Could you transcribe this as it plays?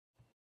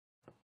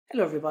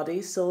Hello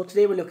everybody, so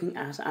today we're looking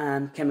at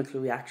chemical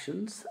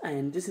reactions,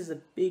 and this is a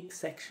big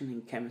section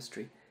in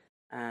chemistry,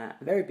 a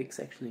very big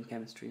section in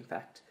chemistry in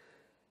fact.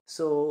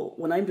 So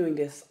when I'm doing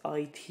this,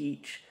 I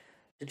teach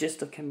the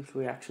gist of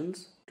chemical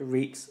reactions, the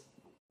rates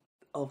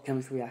of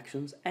chemical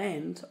reactions,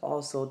 and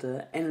also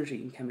the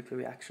energy in chemical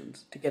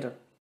reactions together.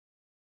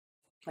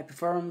 I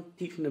prefer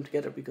teaching them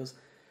together because,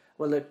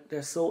 well,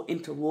 they're so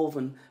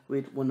interwoven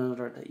with one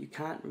another that you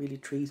can't really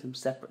treat them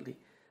separately.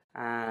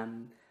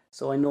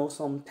 So I know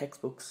some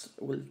textbooks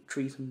will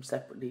treat them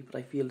separately, but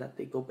I feel that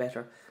they go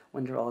better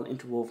when they're all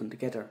interwoven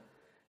together.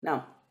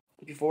 Now,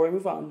 before I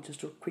move on,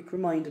 just a quick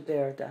reminder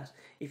there that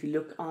if you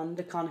look on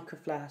the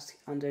Conacher Flask,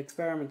 on the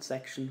experiment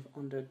section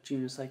on the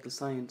Junior Cycle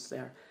Science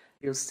there,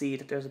 you'll see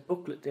that there's a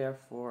booklet there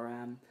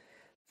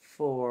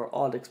for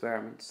all the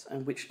experiments,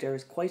 and which there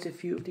is quite a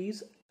few of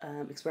these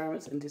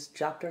experiments in this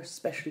chapter,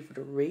 especially for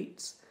the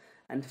rates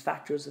and the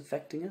factors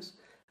affecting it.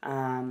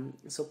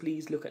 So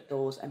please look at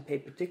those and pay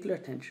particular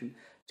attention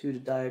to the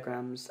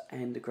diagrams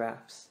and the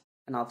graphs,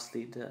 and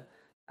obviously the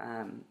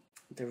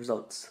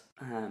results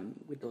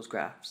with those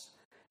graphs.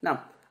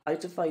 Now, I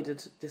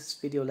divided this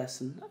video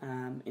lesson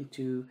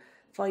into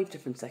 5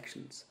 different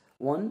sections.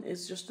 One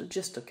is just the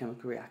gist of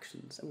chemical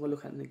reactions, and we'll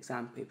look at an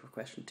exam paper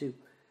question too.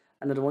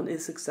 Another one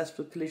is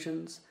successful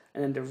collisions,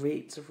 and then the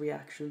rates of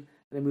reaction, and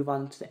then move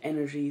on to the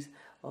energies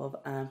of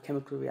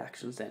chemical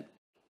reactions then.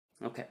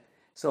 Okay,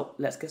 so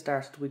let's get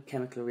started with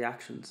chemical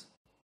reactions.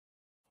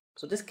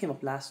 So this came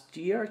up last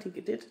year, I think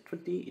it did,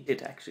 it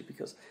did actually,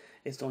 because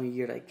it's the only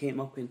year that it came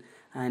up in,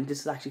 and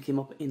this actually came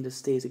up in the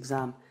state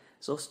exam.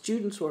 So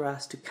students were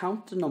asked to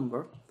count the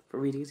number, for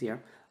readings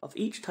here, of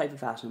each type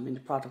of atom in the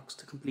products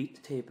to complete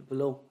the table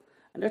below.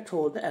 And they're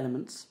told the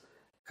elements,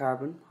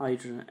 carbon,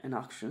 hydrogen and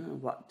oxygen,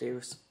 and what they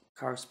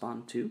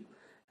correspond to.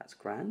 That's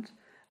grand.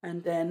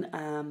 And then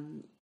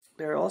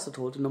they're also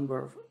told the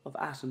number of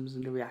atoms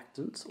in the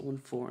reactants, 1,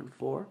 4 and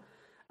 4.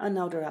 And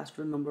now they're asked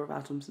for the number of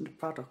atoms in the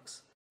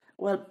products.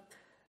 Well,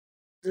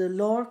 the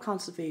law of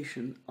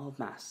conservation of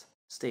mass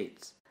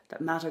states that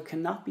matter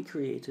cannot be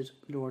created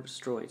nor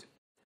destroyed.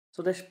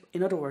 So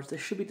in other words, there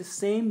should be the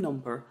same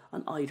number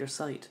on either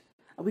side.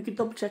 And we could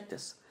double check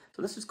this.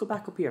 So let's just go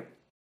back up here.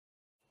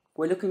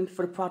 We're looking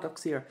for the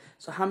products here.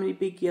 So how many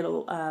big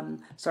yellow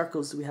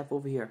circles do we have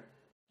over here?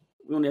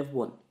 We only have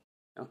 1.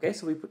 Okay,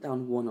 so we put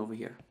down 1 over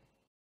here.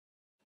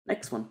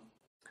 Next one.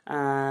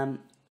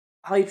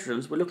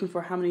 Hydrogens, we're looking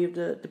for how many of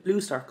the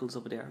blue circles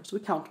over there. So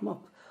we count them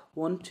up.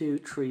 1, 2,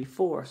 3,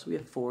 4. So we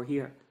have 4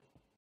 here.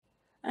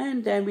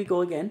 And then we go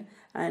again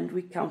and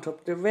we count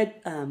up the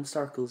red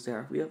circles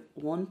there. We have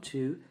 1,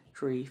 2,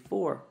 3,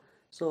 4.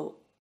 So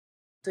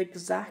it's the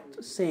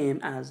exact same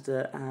as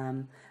the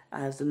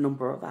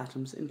number of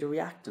atoms in the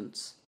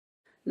reactants.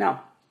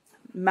 Now,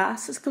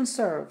 mass is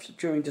conserved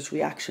during this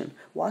reaction.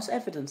 What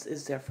evidence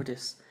is there for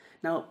this?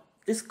 Now,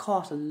 this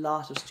caught a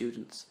lot of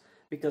students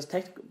because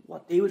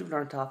what they would have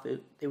learned off,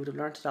 they would have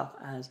learned it off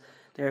as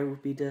there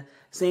would be the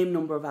same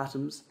number of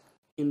atoms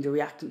in the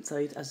reactant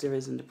side as there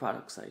is in the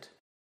product side.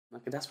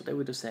 Okay, that's what they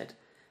would have said.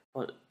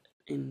 But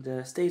in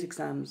the state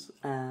exams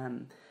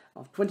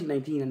of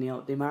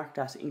 2019, they marked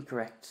that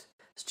incorrect.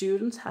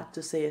 Students had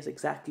to say it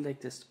exactly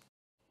like this.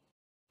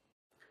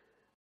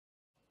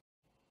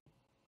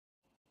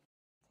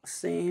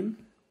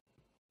 Same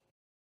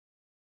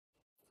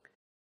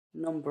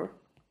number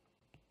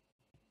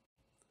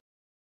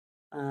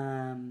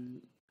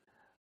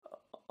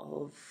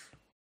of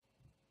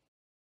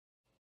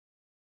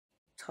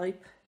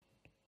type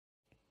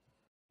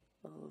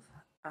of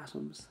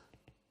atoms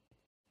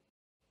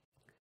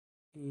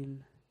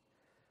in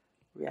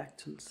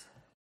reactants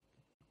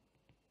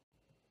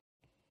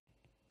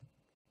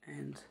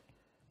and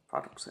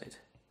product side.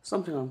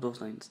 Something along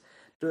those lines.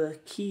 The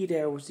key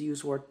there was to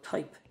use the word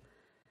type.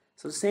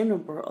 So the same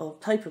number of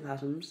type of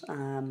atoms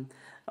in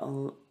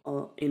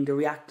the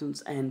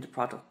reactants and the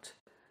product.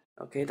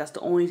 Okay, that's the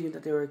only thing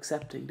that they were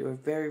accepting. They were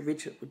very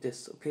rigid with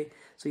this. Okay,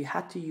 so you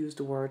had to use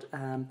the word,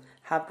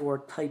 have the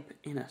word type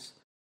in it,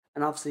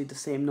 and obviously the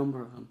same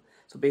number of them.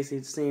 So basically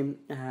the same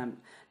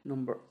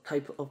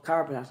type of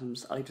carbon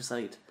atoms either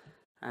side.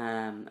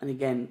 And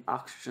again,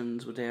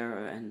 oxygens were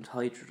there and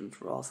hydrogens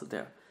were also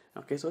there.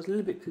 Okay, so it's a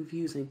little bit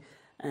confusing,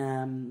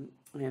 and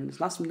it's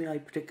not something I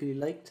particularly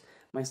liked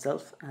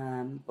myself,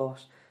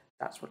 but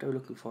that's what they were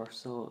looking for.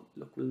 So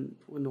look,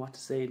 we'll know what to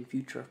say in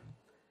future.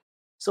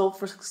 So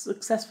for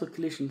successful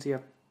collisions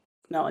here,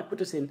 now I put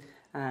this in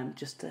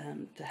just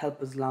to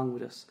help us along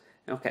with us.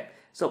 Okay,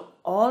 so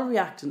all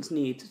reactants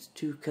need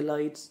to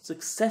collide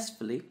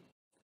successfully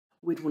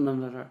with one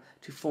another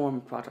to form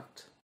a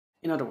product.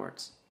 In other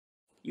words,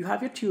 you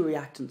have your 2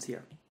 reactants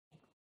here,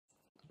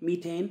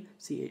 methane,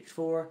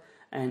 CH4,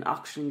 and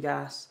oxygen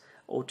gas,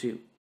 O2.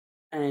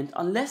 And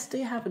unless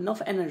they have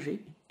enough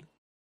energy,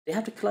 they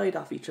have to collide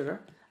off each other,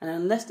 and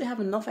unless they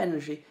have enough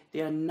energy, they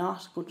are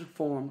not going to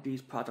form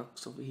these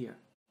products over here.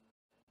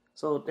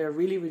 So they're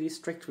really, really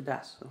strict with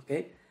that,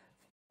 okay?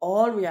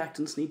 All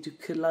reactants need to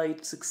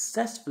collide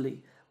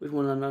successfully with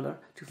one another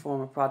to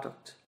form a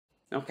product.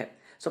 Okay,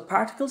 so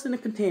particles in a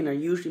container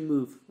usually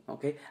move,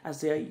 okay, as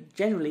they are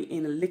generally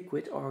in a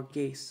liquid or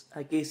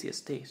gaseous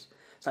state.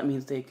 So that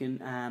means they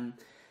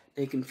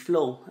can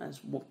flow as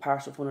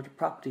part of one of the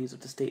properties of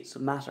the states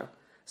of matter.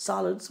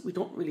 Solids we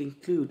don't really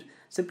include,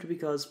 simply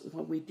because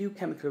when we do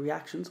chemical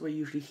reactions, we're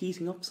usually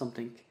heating up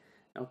something,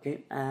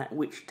 okay,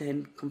 which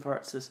then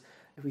converts us.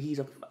 If we heat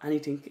up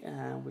anything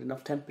with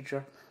enough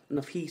temperature,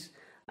 enough heat,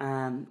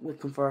 we'll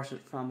convert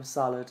it from a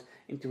solid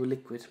into a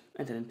liquid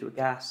and then into a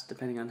gas,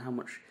 depending on how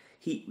much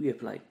heat we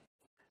apply.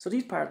 So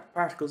these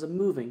particles are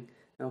moving,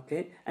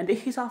 okay, and they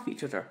hit off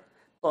each other.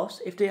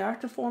 But if they are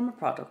to form a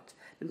product,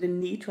 then they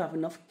need to have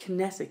enough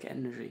kinetic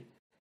energy.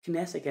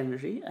 Kinetic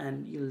energy,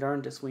 and you'll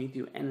learn this when you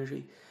do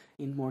energy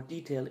in more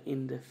detail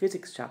in the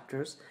physics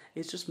chapters,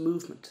 is just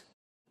movement,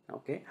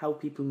 okay, how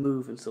people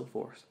move and so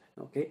forth,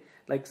 okay,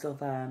 like so.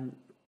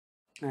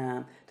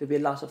 There'll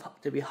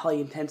be high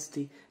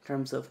intensity in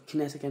terms of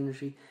kinetic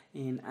energy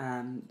in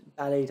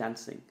ballet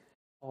dancing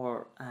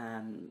or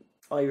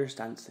Irish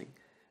dancing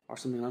or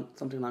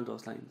something along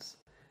those lines.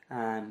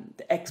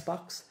 The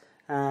Xbox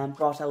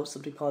brought out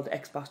something called the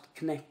Xbox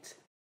Connect,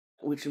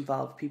 which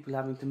involved people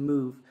having to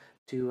move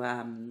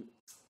to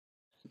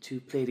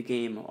play the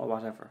game or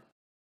whatever.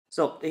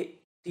 So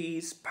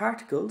these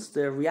particles,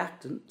 the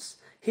reactants,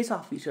 hit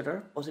off each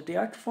other, but if they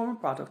are to form a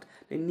product,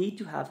 they need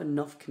to have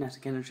enough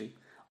kinetic energy.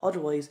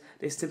 Otherwise,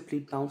 they simply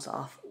bounce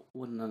off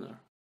one another.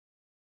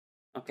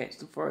 Okay,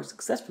 so for a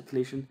successful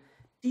collision,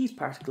 these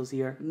particles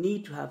here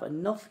need to have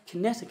enough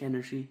kinetic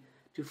energy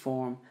to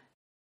form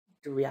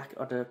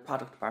the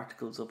product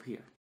particles up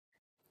here.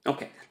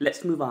 Okay,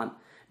 let's move on.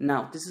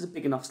 Now, this is a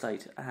big enough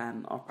slide,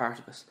 or part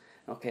of it.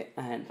 Okay,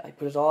 and I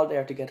put it all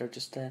there together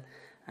just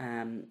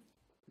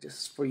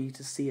for you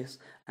to see it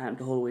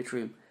the whole way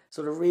through.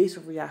 So the rate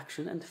of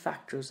reaction and the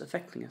factors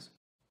affecting it.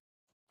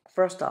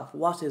 First off,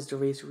 what is the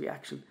rate of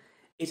reaction?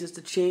 It is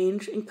the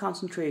change in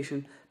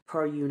concentration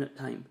per unit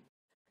time.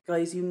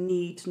 Guys, you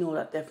need to know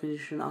that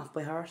definition off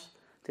by heart.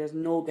 There's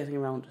no getting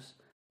around it.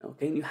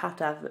 Okay, and you have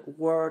to have it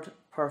word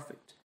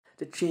perfect.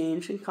 The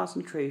change in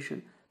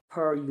concentration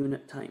per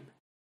unit time.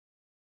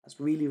 That's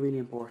really, really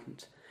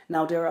important.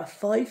 Now, there are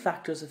 5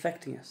 factors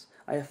affecting us.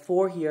 I have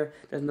 4 here.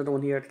 There's another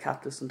one here, the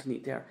catalyst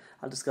underneath there.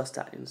 I'll discuss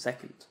that in a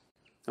second.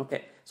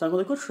 Okay, so I'm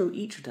going to go through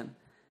each of them.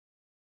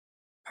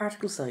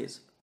 Particle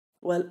size.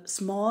 Well,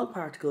 small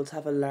particles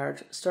have a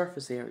large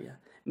surface area,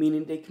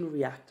 meaning they can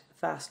react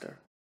faster.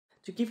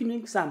 To give you an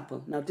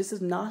example, now this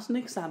is not an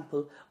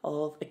example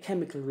of a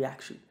chemical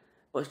reaction,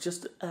 but it's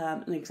just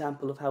an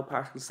example of how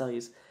particle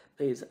size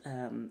plays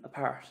a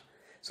part.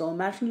 So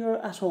imagine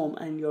you're at home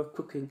and you're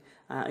cooking,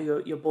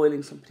 you're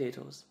boiling some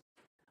potatoes.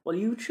 Well,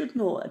 you should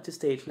know at this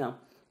stage now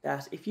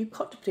that if you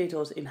cut the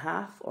potatoes in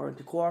half or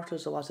into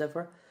quarters or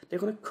whatever, they're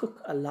going to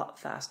cook a lot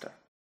faster.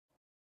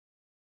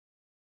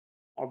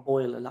 Or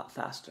boil a lot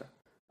faster,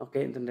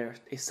 okay, and then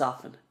they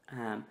soften.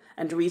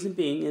 And the reason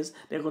being is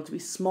they're going to be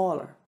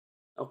smaller,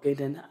 okay,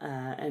 then,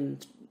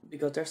 and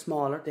because they're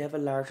smaller, they have a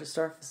larger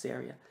surface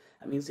area.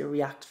 That means they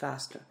react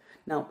faster.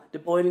 Now, the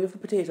boiling of a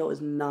potato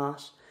is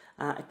not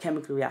a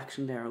chemical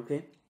reaction there,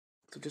 okay?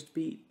 So just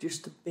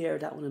to bear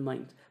that one in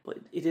mind. But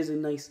it is a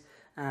nice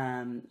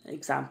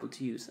example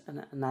to use,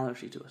 an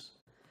analogy to it.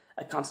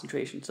 A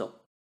concentration. So,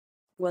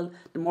 well,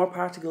 the more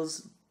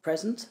particles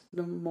present,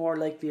 the more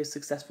likely a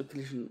successful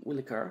collision will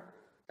occur.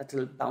 That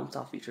they'll bounce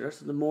off each other.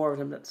 So the more of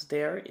them that's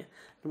there,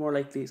 the more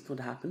likely it's going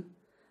to happen.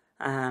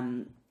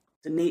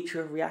 The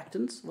nature of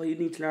reactants, well, you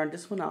need to learn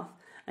this one off,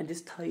 and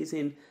this ties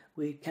in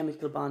with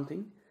chemical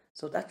bonding.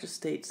 So that just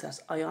states that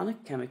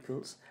ionic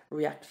chemicals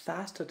react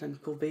faster than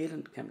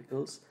covalent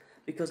chemicals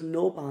because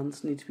no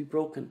bonds need to be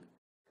broken.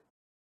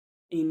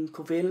 In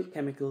covalent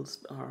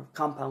chemicals or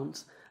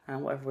compounds,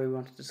 whatever way we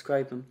want to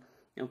describe them,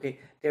 okay,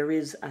 there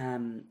is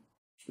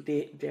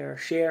they're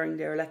sharing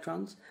their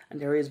electrons and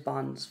there is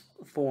bonds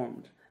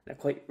formed. They're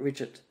quite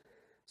rigid,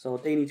 so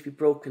they need to be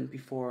broken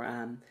before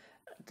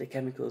the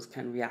chemicals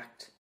can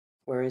react.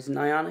 Whereas in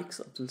ionic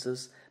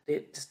substances,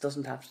 this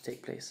doesn't have to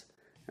take place.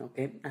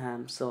 Okay,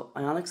 so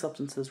ionic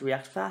substances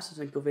react faster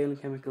than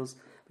covalent chemicals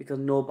because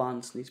no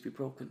bonds need to be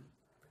broken.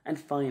 And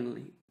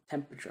finally,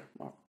 temperature,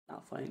 or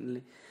not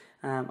finally,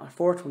 our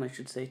fourth one I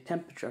should say,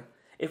 temperature.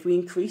 If we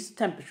increase the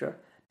temperature,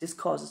 this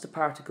causes the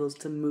particles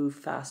to move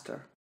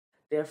faster,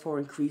 therefore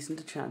increasing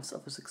the chance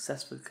of a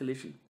successful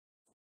collision.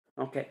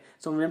 Okay,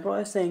 so remember what I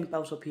was saying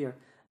about up here,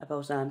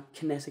 about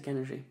kinetic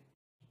energy.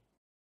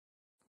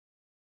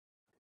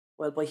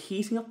 Well, by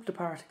heating up the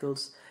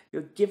particles,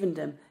 you're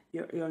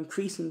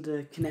increasing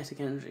the kinetic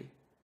energy.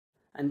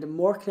 And the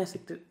more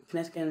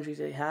kinetic energy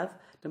they have,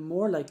 the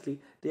more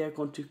likely they are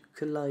going to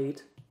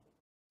collide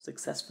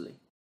successfully.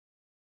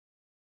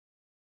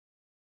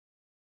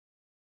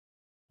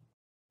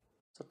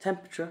 So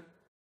temperature,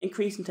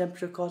 increasing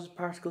temperature causes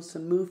particles to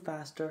move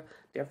faster,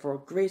 therefore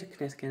greater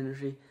kinetic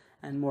energy,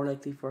 and more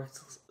likely for a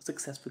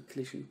successful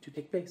collision to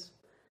take place.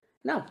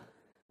 Now,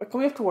 we're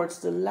coming up towards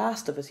the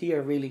last of it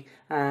here, really,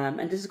 and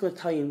this is going to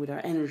tie in with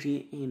our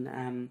energy in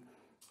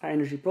our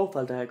energy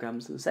profile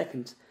diagrams in a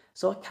second.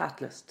 So a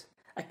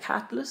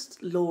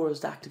catalyst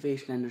lowers the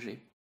activation energy.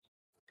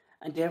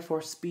 and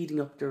therefore speeding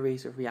up the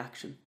rate of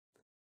reaction.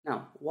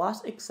 Now,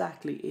 what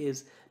exactly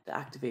is the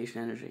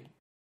activation energy?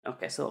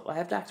 Okay, so I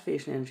have the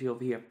activation energy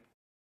over here.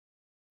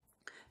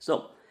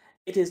 So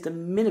it is the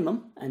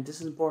minimum, and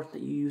this is important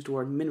that you use the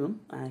word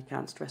minimum, I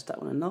can't stress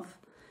that one enough,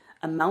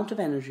 amount of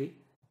energy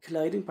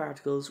colliding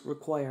particles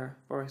require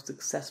for a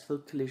successful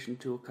collision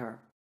to occur.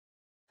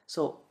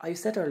 So I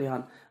said early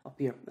on up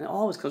here, and it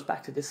always comes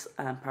back to this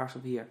part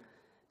over here,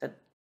 that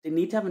they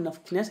need to have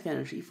enough kinetic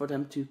energy for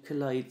them to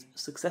collide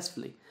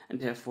successfully and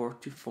therefore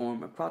to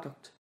form a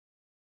product.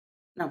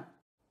 Now,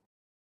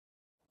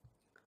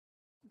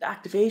 the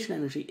activation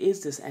energy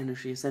is this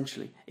energy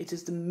essentially. It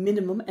is the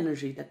minimum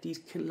energy that these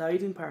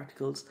colliding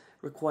particles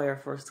require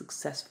for a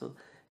successful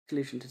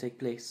collision to take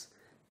place.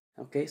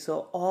 Okay,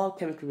 so all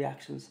chemical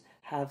reactions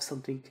have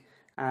something,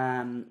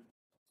 an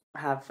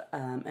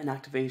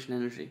activation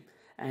energy.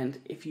 And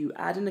if you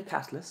add in a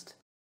catalyst,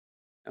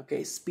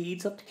 okay, it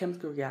speeds up the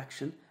chemical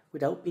reaction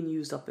without being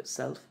used up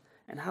itself.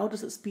 And how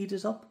does it speed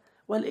it up?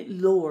 Well, it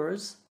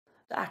lowers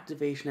the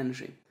activation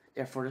energy.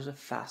 Therefore, there's a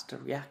faster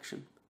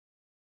reaction.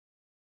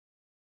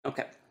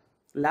 Okay,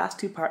 last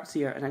two parts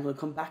here, and I'm going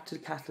to come back to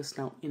the catalyst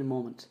now in a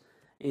moment,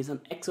 is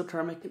on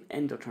exothermic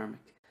and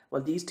endothermic.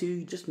 Well, these two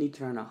you just need to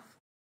turn off.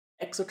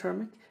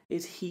 Exothermic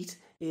is heat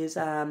is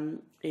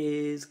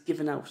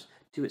given out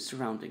to its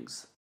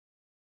surroundings.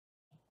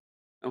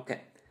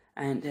 Okay,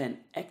 and then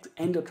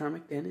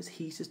endothermic then is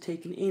heat is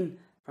taken in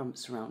from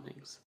its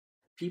surroundings.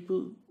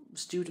 People,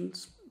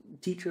 students,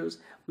 teachers,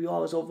 we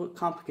always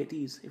overcomplicate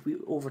these if we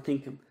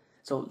overthink them.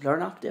 So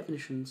learn off the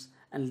definitions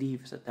and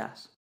leave it at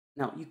that.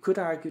 Now, you could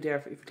argue there,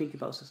 if you're thinking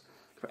about this,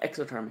 for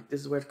exothermic,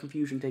 this is where the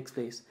confusion takes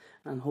place,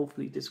 and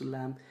hopefully this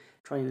will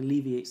try and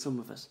alleviate some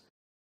of it.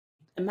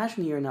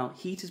 Imagine here now,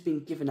 heat is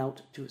being given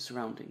out to its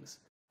surroundings.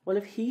 Well,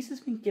 if heat has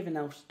been given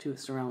out to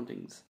its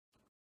surroundings,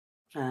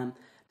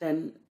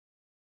 then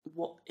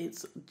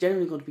it's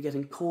generally going to be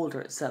getting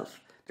colder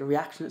itself. The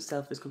reaction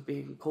itself is going to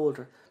be getting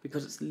colder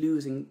because it's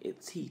losing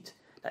its heat.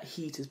 That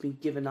heat has been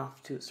given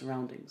off to its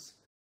surroundings.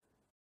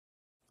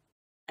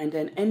 And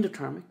then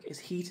endothermic is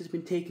heat has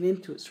been taken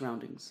into its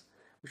surroundings,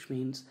 which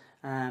means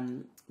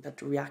that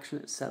the reaction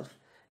itself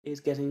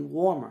is getting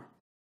warmer.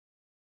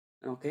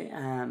 Okay,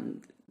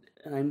 and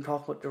I'm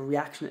talking about the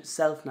reaction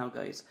itself now,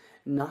 guys,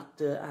 not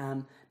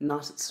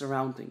its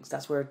surroundings.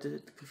 That's where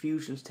the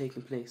confusion is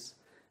taking place.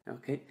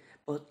 Okay,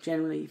 but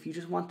generally, if you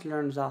just want to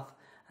learn it off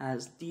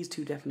as these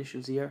two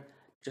definitions here,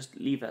 just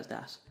leave it as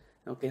that.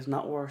 Okay, it's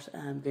not worth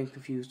getting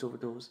confused over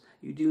those.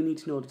 You do need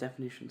to know the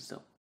definitions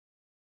though.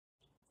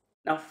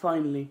 Now,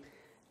 finally,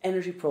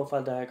 energy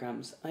profile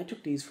diagrams. I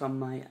took these from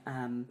my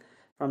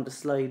from the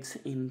slides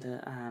in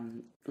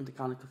the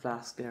conical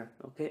flask there.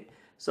 Okay,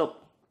 so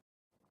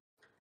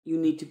you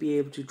need to be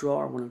able to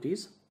draw one of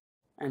these,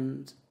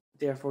 and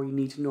therefore you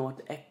need to know what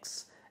the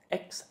x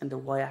and the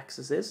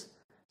y-axis is.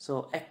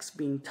 So x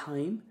being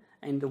time,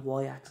 and the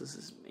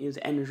y-axis is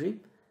energy,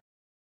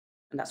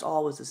 and that's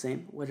always the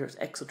same, whether it's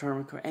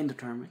exothermic or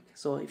endothermic.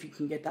 So if you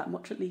can get that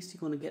much, at least you're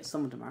going to get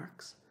some of the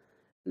marks.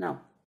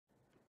 Now,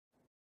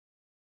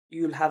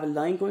 you'll have a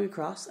line going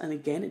across, and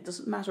again, it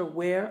doesn't matter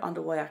where on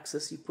the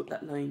y-axis you put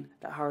that line,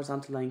 that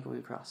horizontal line going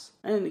across.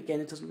 And again,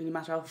 it doesn't really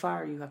matter how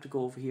far you have to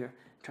go over here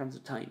in terms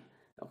of time.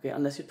 Okay,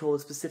 unless you're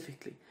told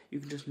specifically, you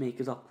can just make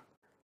it up.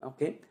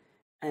 Okay,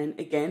 and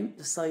again,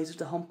 the size of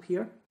the hump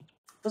here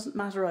doesn't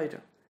matter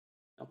either.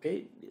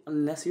 Okay,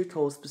 unless you're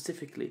told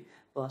specifically,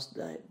 but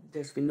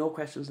there's been no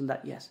questions on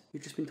that yet.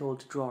 You've just been told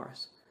to draw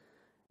it.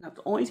 Now,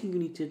 the only thing you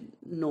need to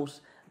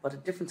note about the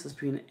differences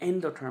between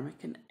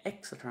endothermic and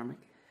exothermic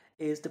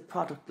is the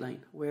product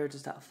line. Where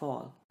does that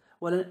fall?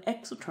 Well, an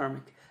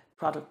exothermic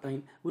product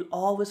line will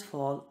always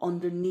fall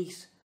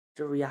underneath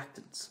the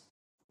reactants,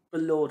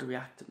 below the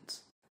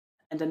reactants.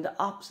 And then the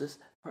opposite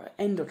for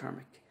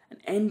endothermic. An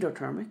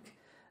endothermic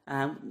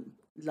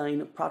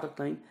product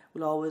line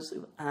will always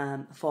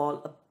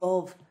fall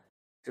above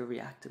the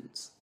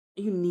reactants.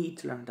 You need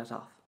to learn that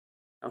off.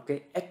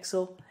 Okay,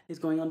 exo is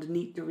going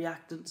underneath the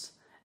reactants,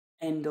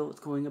 endo is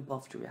going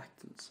above the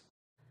reactants.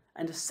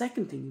 And the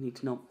second thing you need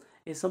to know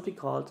is something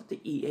called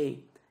the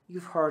EA.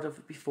 You've heard of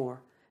it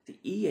before. The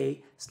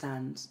EA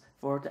stands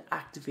for the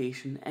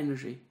activation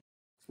energy,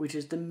 which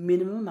is the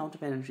minimum amount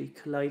of energy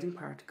colliding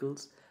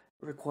particles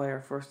require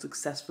for a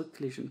successful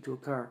collision to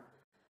occur.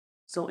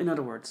 So in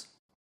other words,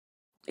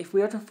 if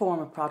we are to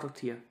form a product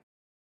here,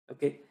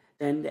 okay,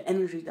 then the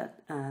energy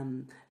that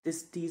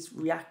these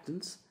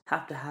reactants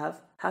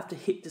have to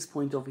hit this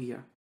point over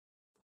here.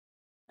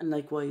 And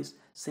likewise,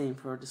 same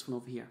for this one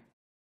over here.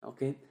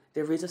 Okay,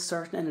 there is a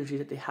certain energy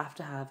that they have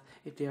to have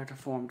if they are to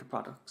form the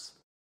products.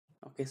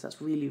 Okay, so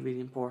that's really, really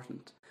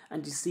important.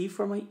 And you see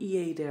from my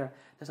EA there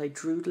that I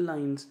drew the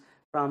lines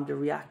from the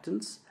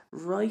reactants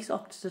right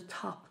up to the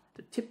top,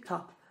 the tip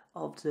top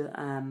of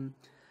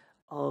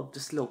the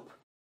slope.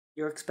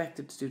 You're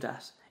expected to do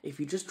that. If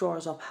you just draw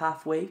us up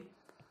halfway,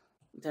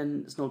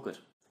 then it's no good.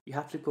 You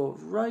have to go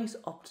right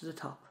up to the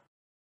top.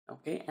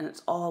 Okay, and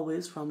it's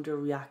always from the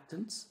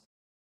reactants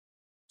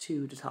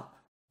to the top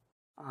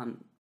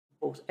on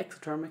both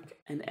exothermic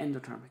and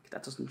endothermic.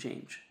 That doesn't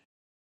change.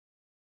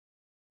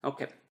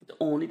 Okay, the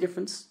only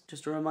difference,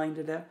 just a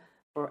reminder there,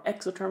 for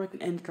exothermic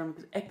and endothermic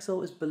is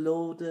exo is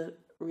below the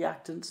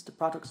reactants, the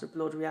products are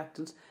below the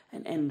reactants,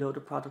 and endo,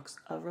 the products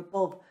are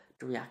above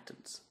the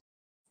reactants.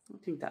 I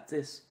think that's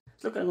it.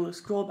 So look, I'm going to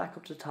scroll back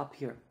up to the top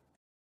here.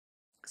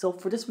 So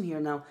for this one here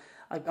now,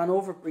 I've gone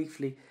over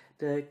briefly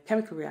the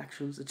chemical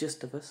reactions, the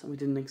gist of it, and we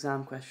did an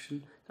exam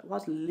question that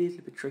was a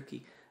little bit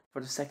tricky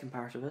for the second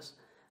part of it.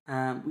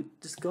 We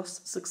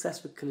discussed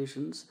success with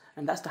collisions,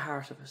 and that's the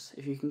heart of it.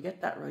 If you can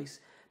get that right,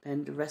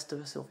 then the rest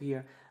of us over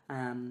here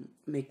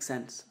makes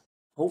sense.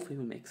 Hopefully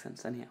will make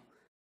sense anyhow.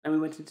 And we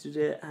went into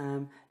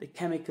the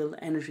chemical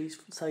energies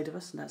side of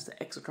us, and that's the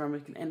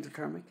exothermic and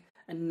endothermic,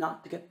 and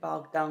not to get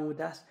bogged down with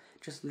that.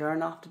 Just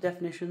learn off the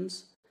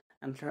definitions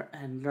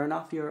and learn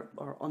off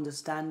or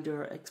understand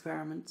your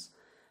experiments,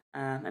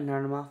 and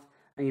learn them off,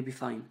 and you'll be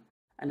fine.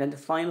 And then the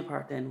final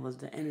part then was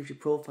the energy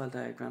profile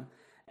diagram,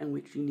 in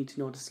which you need to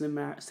know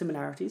the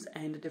similarities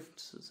and the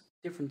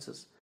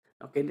differences.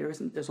 Okay,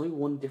 there's only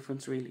one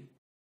difference really.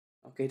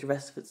 Okay, the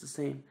rest of it's the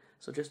same.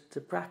 So just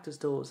to practice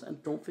those,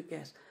 and don't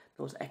forget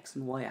those X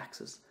and Y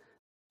axes.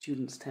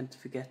 Students tend to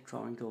forget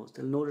drawing those.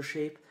 They'll know the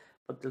shape,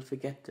 but they'll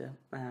forget to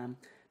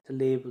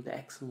label the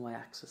X and Y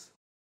axis.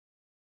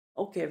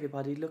 Okay,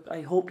 everybody, look,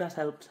 I hope that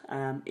helped.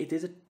 It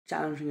is a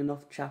challenging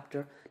enough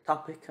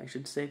topic, I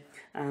should say.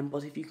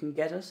 But if you can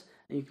get it,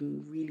 and you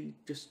can really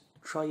just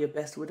try your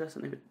best with it,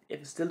 and if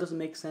it still doesn't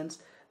make sense,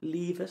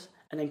 leave it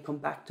and then come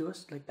back to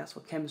it. Like, that's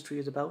what chemistry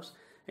is about.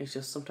 It's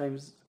just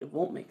sometimes it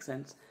won't make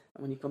sense,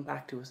 and when you come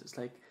back to it, it's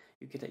like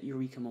you get that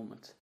eureka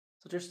moment.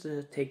 So just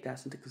to take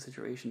that into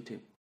consideration too.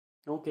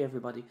 Okay,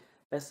 everybody,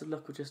 best of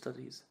luck with your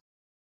studies.